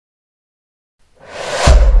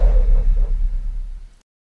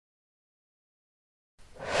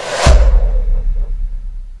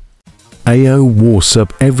Ayo, what's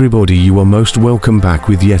up everybody, you are most welcome back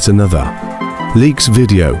with yet another leaks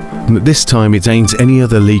video, but this time it ain't any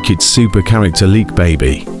other leak, it's super character leak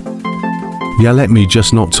baby. Yeah, let me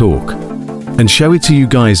just not talk and show it to you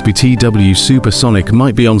guys. BTW Supersonic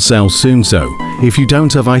might be on sale soon, so if you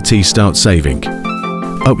don't have IT, start saving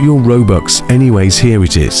up your Robux. Anyways, here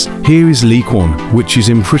it is. Here is leak 1, which is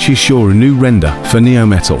I'm pretty sure a new render for Neo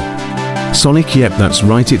Metal Sonic. Yep, that's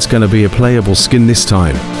right, it's gonna be a playable skin this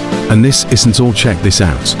time. And this isn't all, check this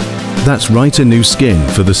out. That's right, a new skin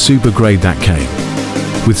for the super grade that came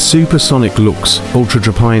with Supersonic looks. Ultra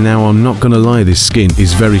Drapi. Now I'm not gonna lie, this skin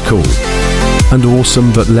is very cool and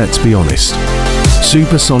awesome, but let's be honest,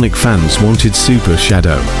 Supersonic fans wanted Super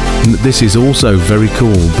Shadow. This is also very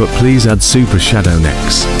cool, but please add Super Shadow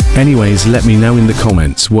next. Anyways, let me know in the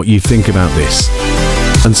comments what you think about this.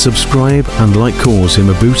 And subscribe and like, cause him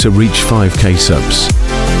a boot to reach 5k subs.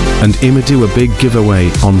 And I'ma do a big giveaway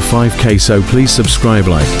on 5k, so please subscribe,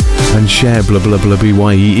 like, and share blah blah blah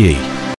bye.